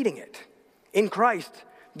you heeding it? In Christ,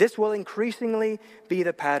 this will increasingly be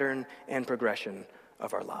the pattern and progression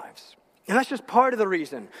of our lives. And that's just part of the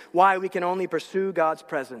reason why we can only pursue God's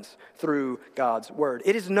presence through God's word.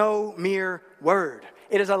 It is no mere word.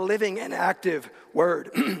 It is a living and active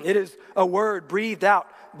word. It is a word breathed out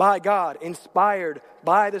by God, inspired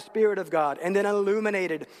by the Spirit of God, and then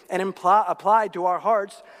illuminated and applied to our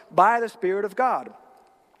hearts by the Spirit of God.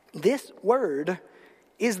 This word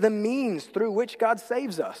is the means through which God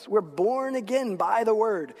saves us. We're born again by the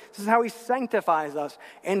word. This is how he sanctifies us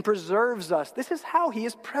and preserves us. This is how he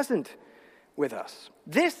is present with us.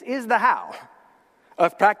 This is the how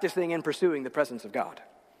of practicing and pursuing the presence of God.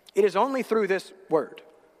 It is only through this word,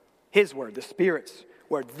 his word, the Spirit's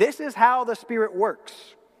word. This is how the Spirit works,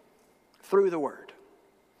 through the word.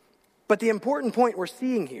 But the important point we're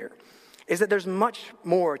seeing here is that there's much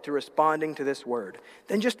more to responding to this word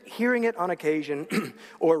than just hearing it on occasion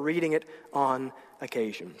or reading it on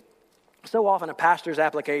occasion. So often a pastor's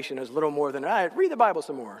application is little more than, read the Bible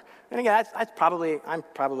some more. And again, I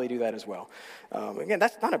probably do that as well. Again,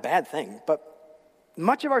 that's not a bad thing, but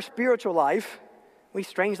much of our spiritual life, we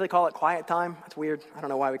strangely call it quiet time. That's weird. I don't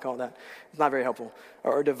know why we call it that. It's not very helpful.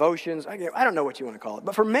 Or devotions. I don't know what you want to call it.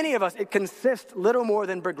 But for many of us, it consists little more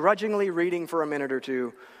than begrudgingly reading for a minute or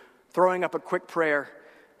two, throwing up a quick prayer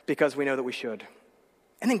because we know that we should.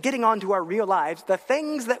 And then getting on to our real lives, the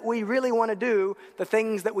things that we really want to do, the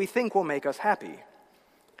things that we think will make us happy.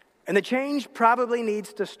 And the change probably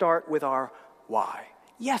needs to start with our why.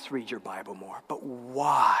 Yes, read your Bible more, but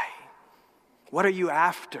why? What are you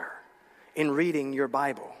after in reading your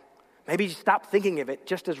Bible? Maybe stop thinking of it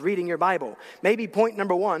just as reading your Bible. Maybe point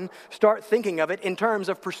number one, start thinking of it in terms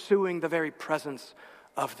of pursuing the very presence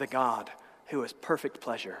of the God who is perfect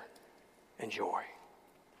pleasure and joy.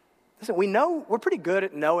 Listen, we're pretty good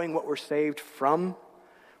at knowing what we're saved from.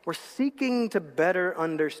 We're seeking to better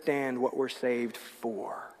understand what we're saved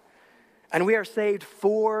for. And we are saved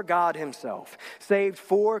for God himself, saved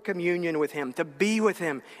for communion with him, to be with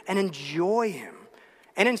him and enjoy him.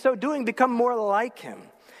 And in so doing, become more like him.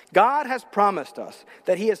 God has promised us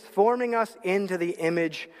that he is forming us into the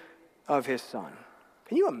image of his Son.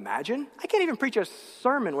 Can you imagine? I can't even preach a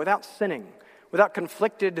sermon without sinning, without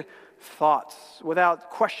conflicted thoughts, without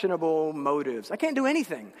questionable motives. I can't do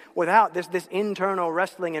anything without this internal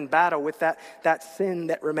wrestling and battle with that sin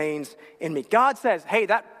that remains in me. God says, hey,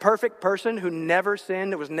 that perfect person who never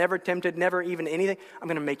sinned, that was never tempted, never even anything, I'm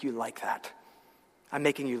going to make you like that. I'm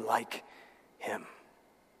making you like him.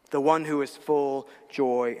 The one who is full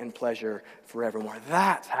joy and pleasure forevermore.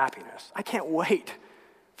 That's happiness. I can't wait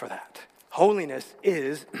for that. Holiness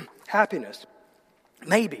is happiness.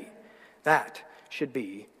 Maybe that should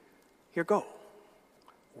be your goal.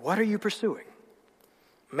 What are you pursuing?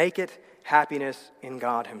 Make it happiness in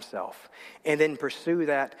God himself. And then pursue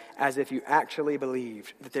that as if you actually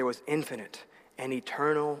believed that there was infinite and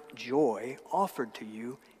eternal joy offered to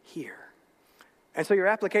you here. And so your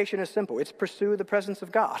application is simple. It's pursue the presence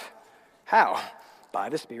of God. How? By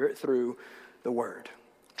the Spirit through the Word.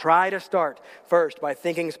 Try to start first by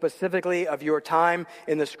thinking specifically of your time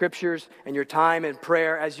in the Scriptures and your time in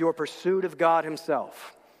prayer as your pursuit of God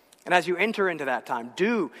himself. And as you enter into that time,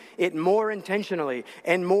 do it more intentionally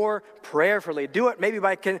and more prayerfully. Do it maybe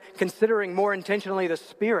by considering more intentionally the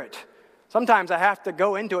Spirit. Sometimes I have to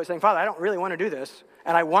go into it saying, Father, I don't really want to do this,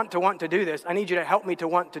 and I want to do this. I need you to help me to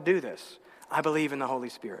want to do this. I believe in the Holy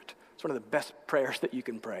Spirit. It's one of the best prayers that you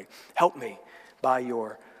can pray. Help me by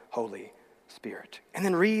your Holy Spirit. And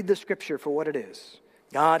then read the Scripture for what it is.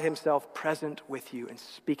 God himself present with you and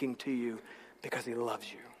speaking to you because he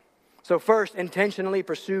loves you. So first, intentionally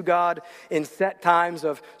pursue God in set times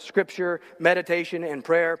of Scripture, meditation, and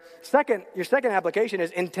prayer. Second, your second application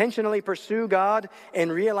is intentionally pursue God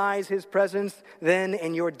and realize his presence then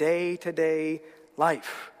in your day-to-day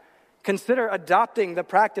life. Consider adopting the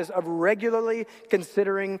practice of regularly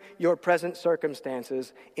considering your present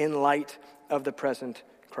circumstances in light of the present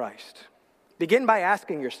Christ. Begin by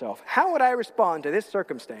asking yourself, how would I respond to this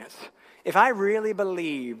circumstance if I really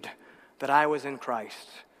believed that I was in Christ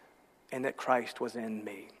and that Christ was in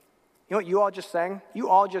me? You know what you all just sang? You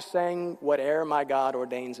all just sang, whate'er my God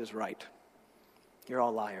ordains is right. You're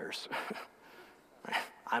all liars.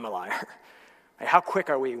 I'm a liar. How quick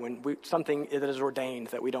are we when something that is ordained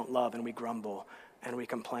that we don't love and we grumble and we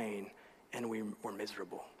complain and we're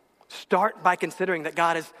miserable? Start by considering that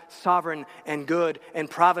God is sovereign and good and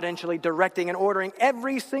providentially directing and ordering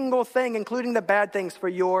every single thing, including the bad things, for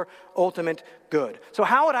your ultimate good. So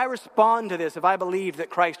how would I respond to this if I believed that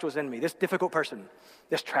Christ was in me? This difficult person,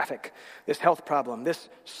 this traffic, this health problem, this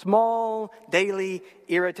small, daily,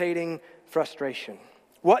 irritating frustration.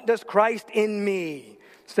 What does Christ in me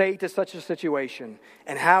say to such a situation?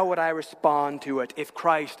 And how would I respond to it if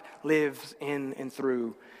Christ lives in and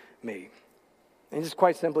through me? And just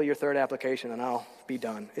quite simply, your third application, and I'll be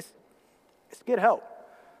done. It's get help.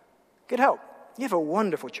 Get help. You have a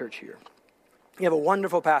wonderful church here. You have a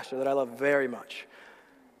wonderful pastor that I love very much.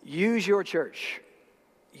 Use your church.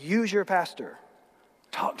 Use your pastor.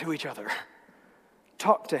 Talk to each other.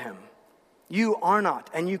 Talk to him. You are not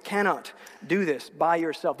and you cannot do this by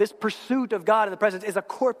yourself. This pursuit of God in the presence is a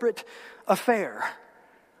corporate affair.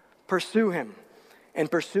 Pursue him and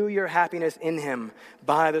pursue your happiness in him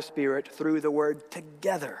by the Spirit through the Word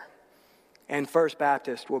together. And First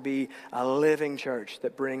Baptist will be a living church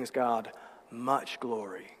that brings God much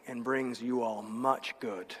glory and brings you all much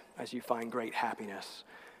good as you find great happiness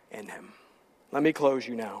in him. Let me close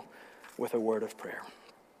you now with a word of prayer.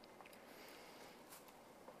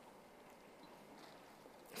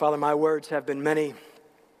 Father, my words have been many,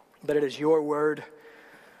 but it is your word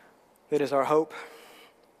that is our hope.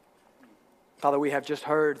 Father, we have just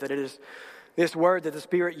heard that it is this word that the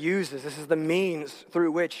Spirit uses. This is the means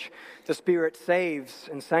through which the Spirit saves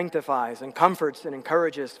and sanctifies and comforts and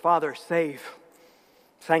encourages. Father, save,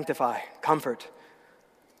 sanctify, comfort,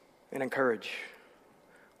 and encourage.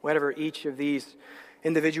 Whatever each of these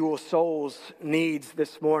individual souls needs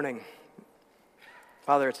this morning,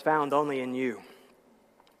 Father, it's found only in you.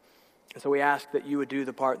 And so we ask that you would do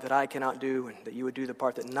the part that I cannot do, and that you would do the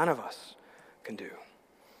part that none of us can do.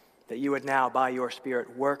 That you would now, by your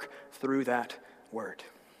Spirit, work through that word.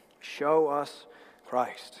 Show us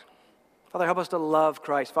Christ. Father, help us to love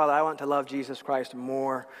Christ. Father, I want to love Jesus Christ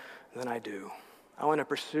more than I do. I want to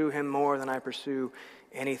pursue him more than I pursue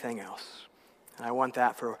anything else. And I want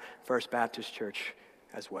that for First Baptist Church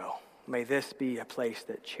as well. May this be a place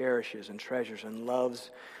that cherishes and treasures and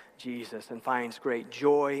loves Jesus and finds great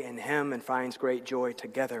joy in him and finds great joy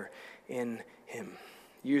together in him.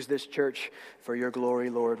 Use this church for your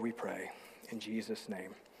glory, Lord, we pray. In Jesus'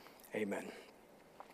 name, amen.